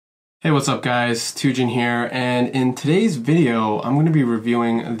Hey, what's up guys? Tujin here, and in today's video I'm going to be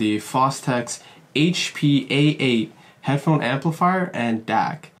reviewing the Fostex HP-A8 headphone amplifier and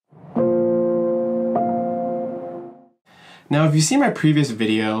DAC. Now if you see my previous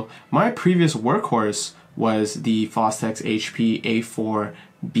video, my previous workhorse was the Fostex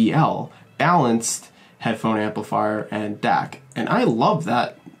HP-A4BL balanced headphone amplifier and DAC, and I love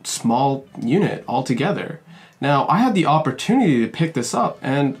that small unit altogether. Now, I had the opportunity to pick this up,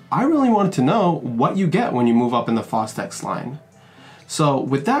 and I really wanted to know what you get when you move up in the Fostex line. So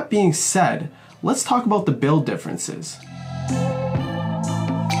with that being said, let's talk about the build differences.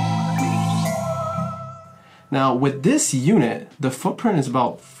 Now, with this unit, the footprint is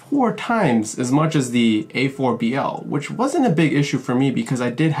about 4 times as much as the A4BL, which wasn't a big issue for me because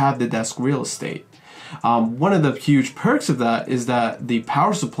I did have the desk real estate. One of the huge perks of that is that the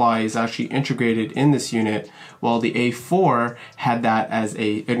power supply is actually integrated in this unit, while the A4 had that as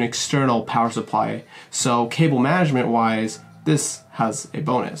an external power supply. So cable management wise, this has a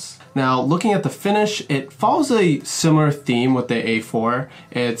bonus. Now looking at the finish, it follows a similar theme with the A4.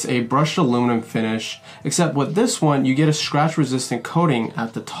 It's a brushed aluminum finish, except with this one you get a scratch resistant coating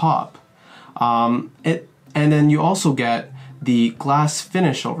at the top. And then you also get the glass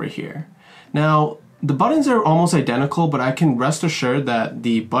finish over here. Now the buttons are almost identical, but I can rest assured that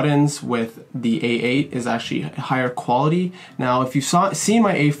the buttons with the A8 is actually higher quality. Now, if you've seen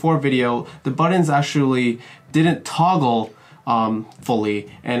my A4 video, the buttons actually didn't toggle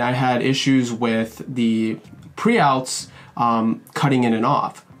fully, and I had issues with the pre-outs cutting in and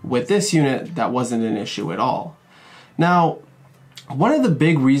off. With this unit, that wasn't an issue at all. Now, one of the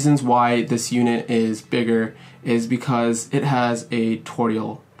big reasons why this unit is bigger is because it has a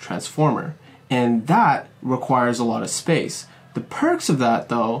Toriel transformer, and that requires a lot of space. The perks of that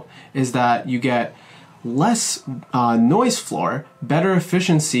though is that you get less noise floor, better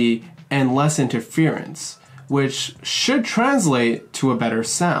efficiency, and less interference, which should translate to a better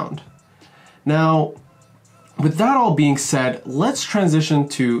sound. Now, with that all being said, let's transition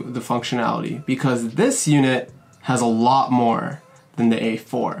to the functionality, because this unit has a lot more than the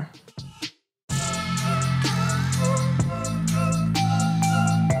A4.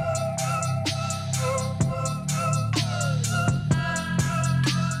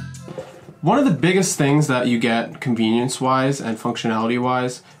 One of the biggest things that you get convenience-wise and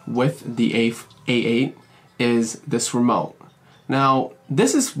functionality-wise with the A8 is this remote. Now,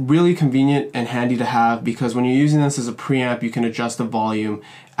 this is really convenient and handy to have because when you're using this as a preamp, you can adjust the volume,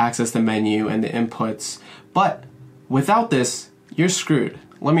 access the menu, and the inputs. But without this, you're screwed.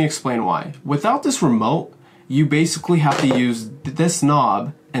 Let me explain why. Without this remote, you basically have to use this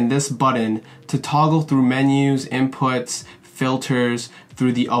knob and this button to toggle through menus, inputs, filters,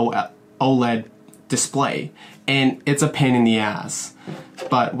 through the OLED display, and it's a pain in the ass.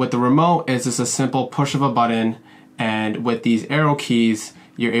 But with the remote, it's just a simple push of a button, and with these arrow keys,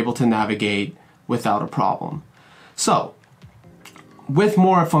 you're able to navigate without a problem. So, with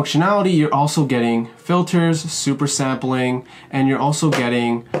more functionality, you're also getting filters, super sampling, and you're also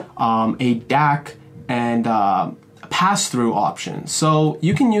getting a DAC and pass-through option. So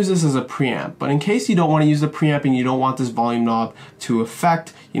you can use this as a preamp, but in case you don't want to use the preamp and you don't want this volume knob to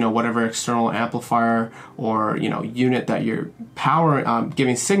affect, whatever external amplifier or, unit that you're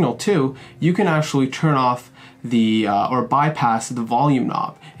giving signal to, you can actually turn off the, or bypass the volume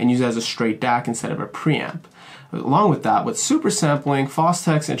knob and use it as a straight DAC instead of a preamp. Along with that, with super sampling,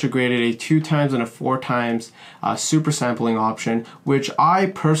 Fostex integrated a 2 times and a 4 times super sampling option, which I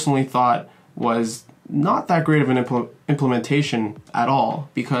personally thought was not that great of an implementation at all,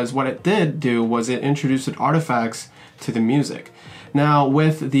 because what it did do was it introduced artifacts to the music. Now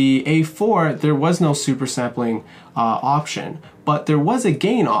with the A4, there was no super sampling option, but there was a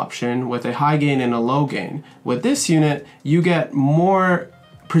gain option with a high gain and a low gain. With this unit, you get more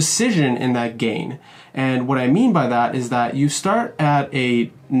precision in that gain. And what I mean by that is that you start at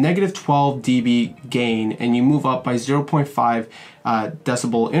a -12 dB gain and you move up by 0.5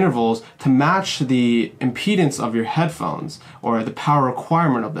 decibel intervals to match the impedance of your headphones or the power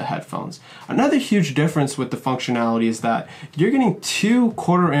requirement of the headphones. Another huge difference with the functionality is that you're getting 2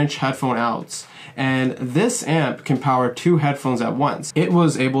 1/4-inch headphone outs, and this amp can power 2 headphones at once. It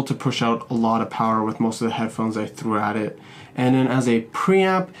was able to push out a lot of power with most of the headphones I threw at it. And then as a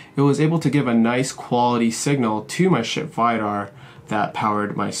preamp, it was able to give a nice quality signal to my Ship Vidar that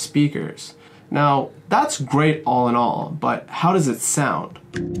powered my speakers. Now, that's great all in all, but how does it sound?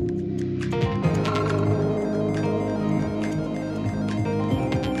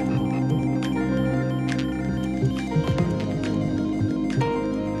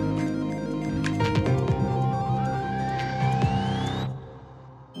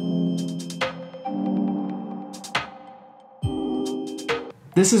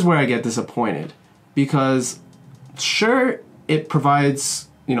 this is where I get disappointed, because sure, it provides,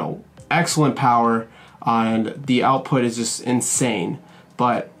 you know, excellent power and the output is just insane,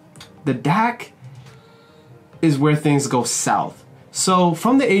 but the DAC is where things go south. So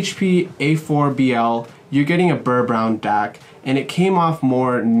from the HP-A4BL, you're getting a burr brown DAC, and it came off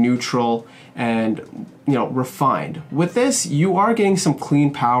more neutral and, you know, refined. With this, you are getting some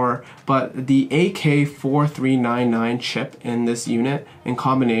clean power, but the AK4399 chip in this unit, in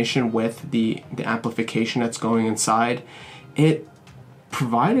combination with the amplification that's going inside, it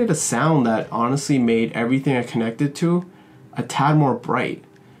provided a sound that honestly made everything I connected to a tad more bright,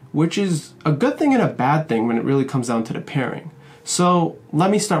 which is a good thing and a bad thing when it really comes down to the pairing. So let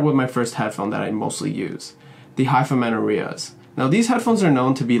me start with my first headphone that I mostly use, the Hyphomenorias. Now these headphones are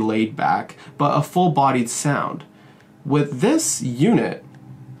known to be laid back, but a full-bodied sound. With this unit,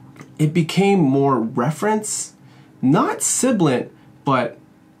 it became more reference, not sibilant, but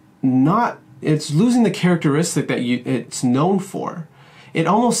it's losing the characteristic that it's known for. It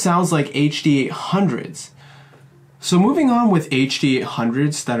almost sounds like HD800s. So moving on with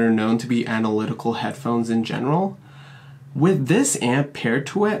HD800s that are known to be analytical headphones in general, with this amp paired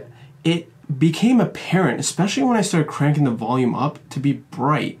to it, it became apparent, especially when I started cranking the volume up, to be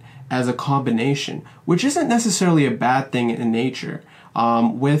bright as a combination, which isn't necessarily a bad thing in nature.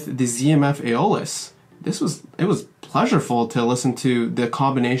 With the ZMF Aeolus, it was pleasureful to listen to the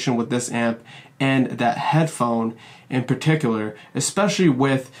combination with this amp and that headphone in particular, especially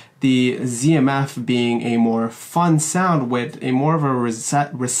with the ZMF being a more fun sound with a more of a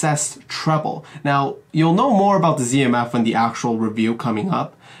recessed treble. Now, you'll know more about the ZMF in the actual review coming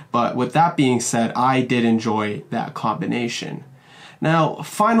up, but with that being said, I did enjoy that combination. Now,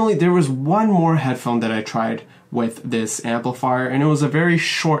 finally, there was one more headphone that I tried with this amplifier, and it was a very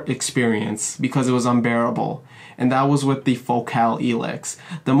short experience because it was unbearable, and that was with the Focal Elix.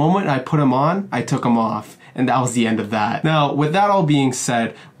 The moment I put them on, I took them off, and that was the end of that. Now, with that all being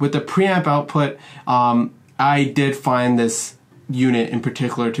said, with the preamp output, I did find this unit in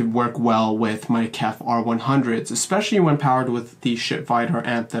particular to work well with my KEF R100s, especially when powered with the Shit Vidar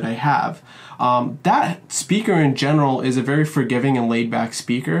amp that I have. That speaker in general is a very forgiving and laid back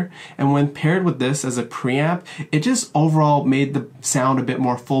speaker, and when paired with this as a preamp, it just overall made the sound a bit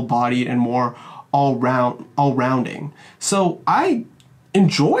more full bodied and more all-rounding. So I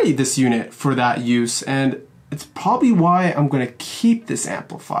enjoy this unit for that use, and it's probably why I'm going to keep this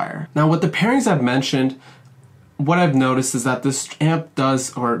amplifier. Now with the pairings I've mentioned, what I've noticed is that this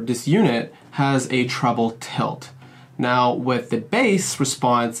this unit has a treble tilt. Now with the bass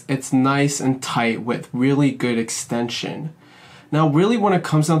response, it's nice and tight with really good extension. Now really when it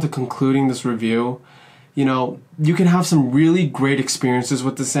comes down to concluding this review, you know, you can have some really great experiences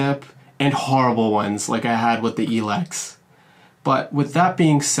with this amp and horrible ones like I had with the Elex. But with that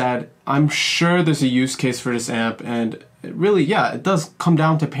being said, I'm sure there's a use case for this amp, and it really, yeah, it does come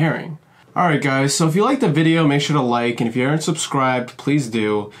down to pairing. Alright guys, so if you liked the video, make sure to like, and if you aren't subscribed, please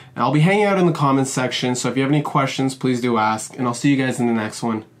do. And I'll be hanging out in the comments section, so if you have any questions, please do ask, and I'll see you guys in the next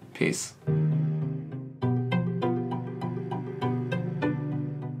one. Peace.